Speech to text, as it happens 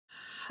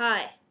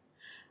Hi.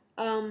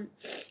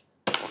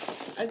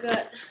 I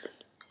got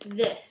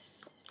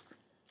this.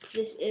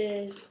 This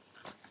is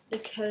the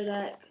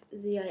Kodak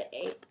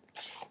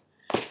Zi8,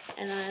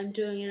 and I'm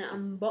doing an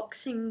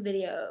unboxing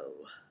video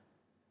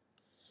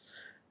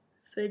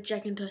for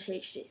Macintosh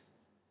HD.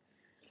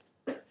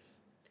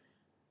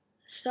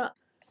 Start.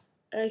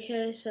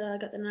 Okay, so I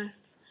got the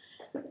knife.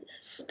 Let's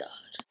start.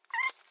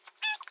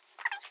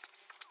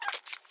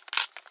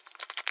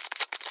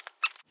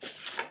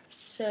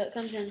 So it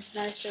comes in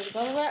nice little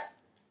bubble wrap.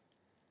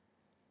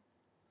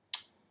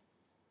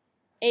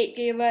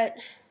 8GB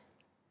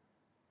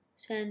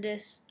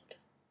SanDisk,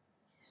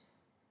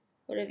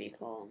 whatever you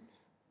call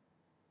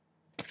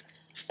them.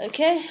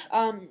 Okay,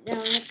 now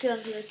let's get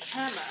onto the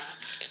camera.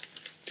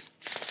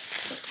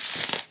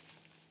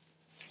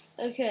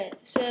 Okay,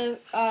 so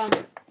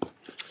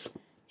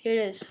here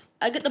it is.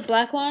 I got the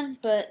black one,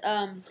 but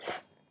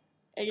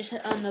it just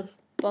on the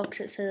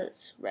box it says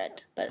it's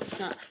red, but it's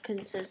not because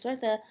it says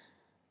right there,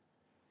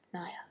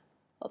 Naya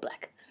or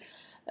black.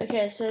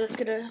 Okay, so let's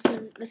get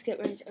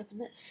ready to open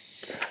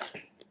this.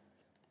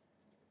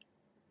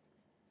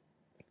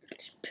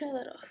 Just peel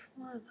that off.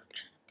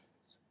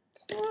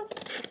 There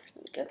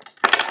we go.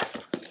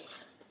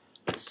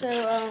 So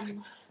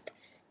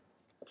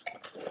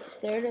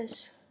there it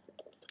is.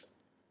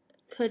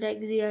 Kodak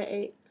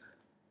Zi8.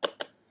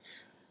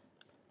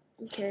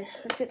 Okay,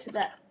 let's get to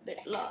that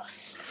bit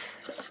last.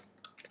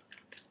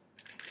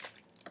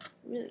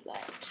 Really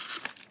loud.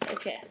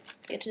 Okay,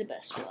 get to the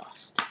best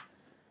last.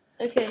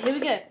 Okay, here we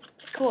go.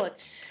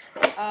 Cords.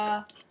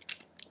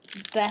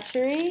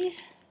 Battery.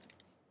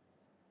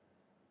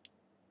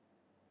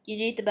 You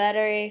need the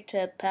battery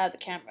to power the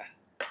camera.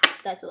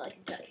 That's all I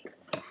can tell you.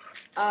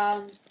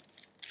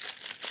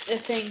 The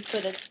thing for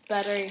the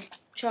battery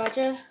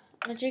charger,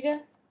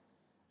 majigger.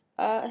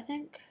 I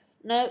think.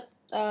 No.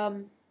 I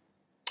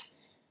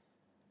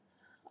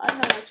don't know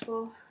what it's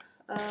for.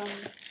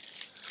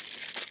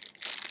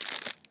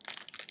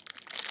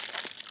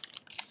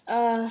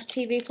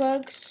 TV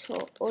plugs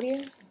or audio,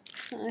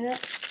 something like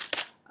that.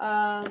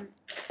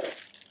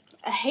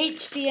 A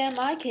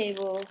HDMI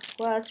cable.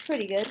 Wow, that's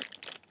pretty good.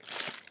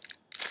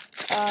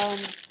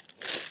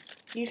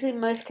 Usually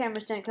most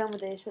cameras don't come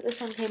with these, but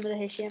this one came with a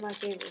HDMI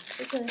cable.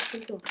 That's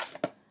pretty cool.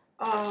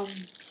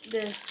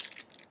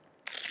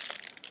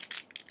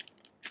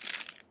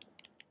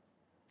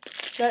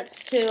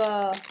 That's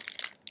to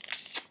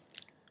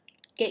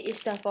get your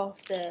stuff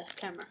off the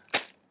camera.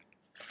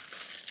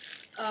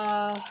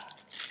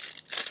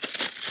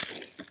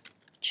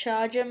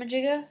 Charger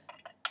majigger.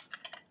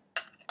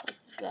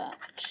 What's that?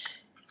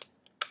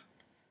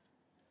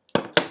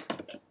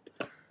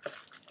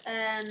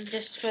 And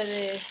just for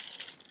the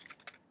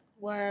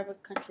wherever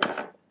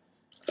country.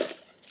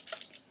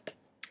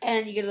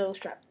 And you get a little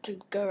strap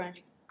to go around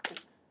your thing.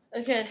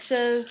 Okay,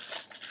 so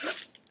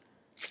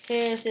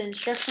here's the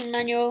instruction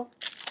manual.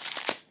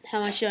 How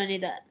much do I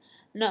need that?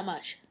 Not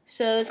much.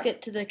 So let's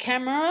get to the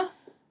camera.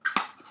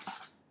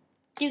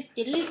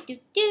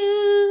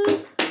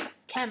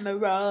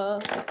 Camera.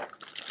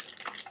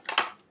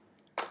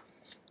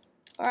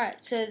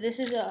 Alright, so this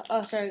is a,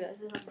 oh sorry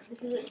guys,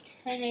 this is a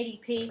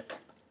 1080p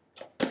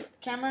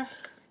camera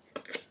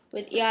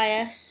with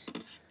EIS.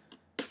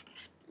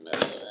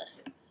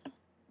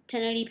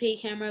 1080p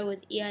camera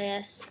with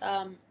EIS,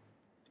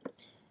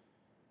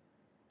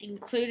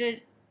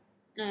 included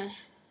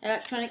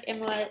electronic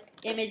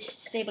image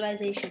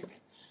stabilization,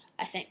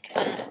 I think.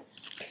 I don't know.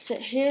 So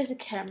here's the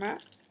camera.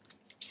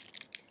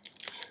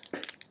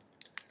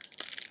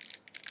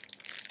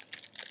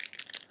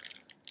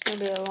 It's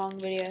gonna be a long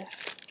video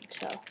to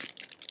tell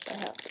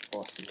how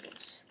awesome it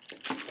is.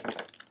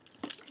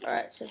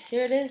 Alright, so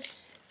here it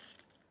is.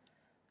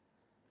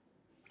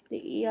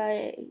 The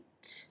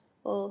EI8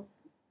 or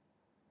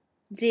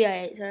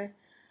Zi8, sorry.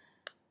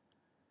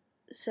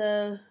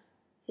 So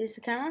here's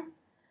the camera.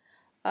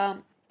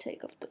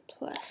 Take off the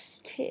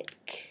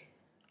plastic.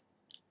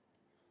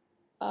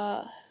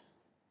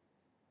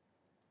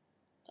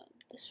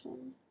 This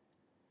one.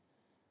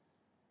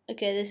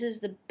 Okay, this is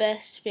the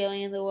best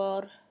feeling in the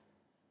world.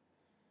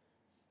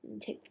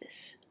 Take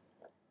this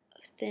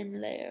thin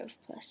layer of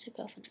plastic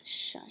off and it's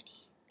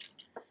shiny.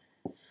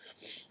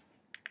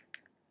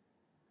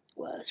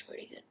 Wow, that's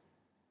pretty good.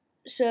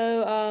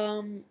 So,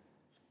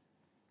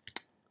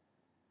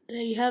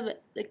 there you have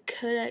it, the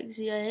Kodak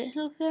Zi8.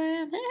 Look, there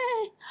I am,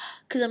 hey!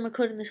 Because I'm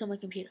recording this on my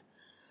computer.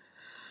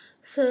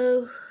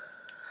 So,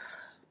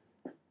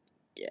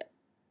 yeah.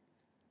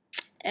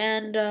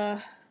 And,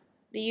 the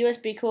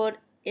USB cord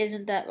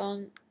isn't that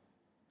long.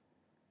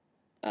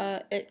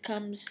 It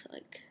comes,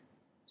 like,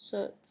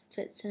 so it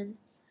fits in.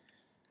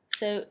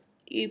 So,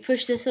 you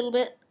push this a little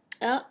bit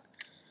out,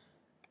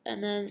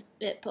 and then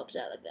it pops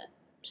out like that.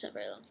 It's not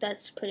very long.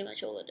 That's pretty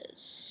much all it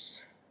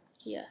is.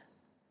 Yeah.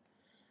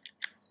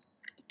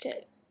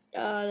 Okay,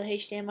 the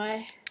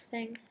HDMI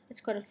thing,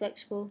 it's quite a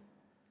flexible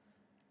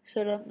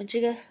sort of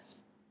majigger.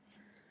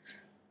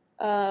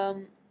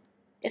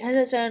 It has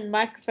its own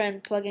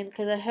microphone plugin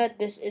because I heard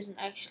this isn't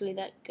actually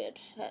that good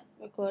at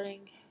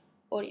recording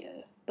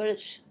audio. but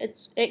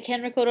it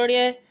can record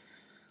audio,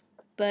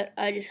 but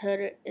I just heard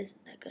it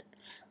isn't that good.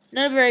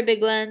 Not a very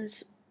big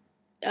lens,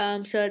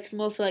 so it's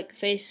more for like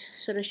face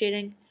sort of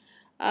shooting.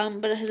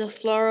 But it has a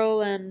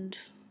floral and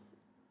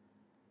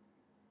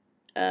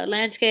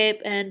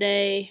landscape and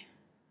a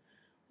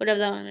whatever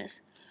that one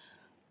is.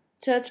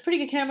 So it's a pretty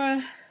good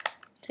camera.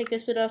 Take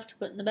this bit off to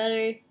put in the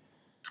battery.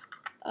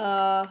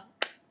 To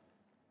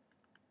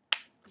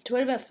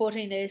wait about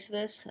 14 days for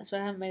this. That's why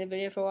I haven't made a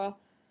video for a while.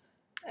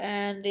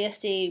 And the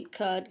SD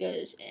card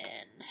goes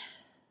in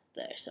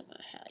there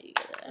somewhere. How you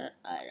get it?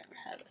 I don't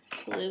have a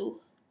clue.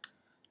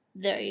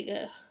 There you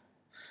go.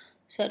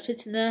 So it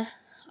fits in there.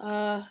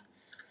 I'm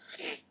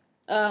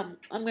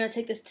gonna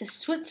take this to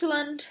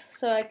Switzerland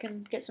so I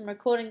can get some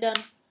recording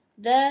done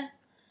there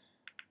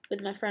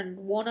with my friend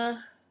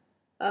Warner.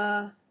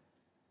 So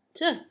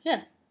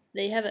yeah,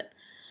 there you have it.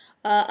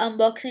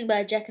 Unboxing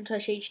by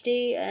Jackintosh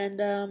HD,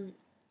 and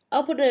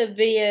I'll put a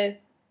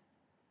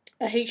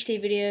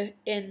HD video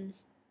in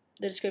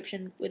the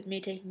description with me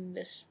taking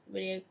this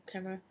video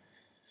camera.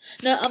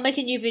 No, I'll make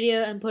a new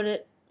video and put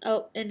it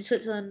out in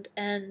Switzerland,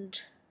 and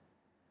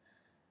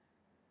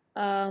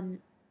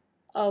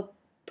I'll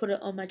put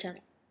it on my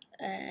channel.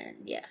 And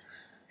yeah,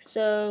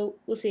 so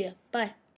we'll see ya. Bye.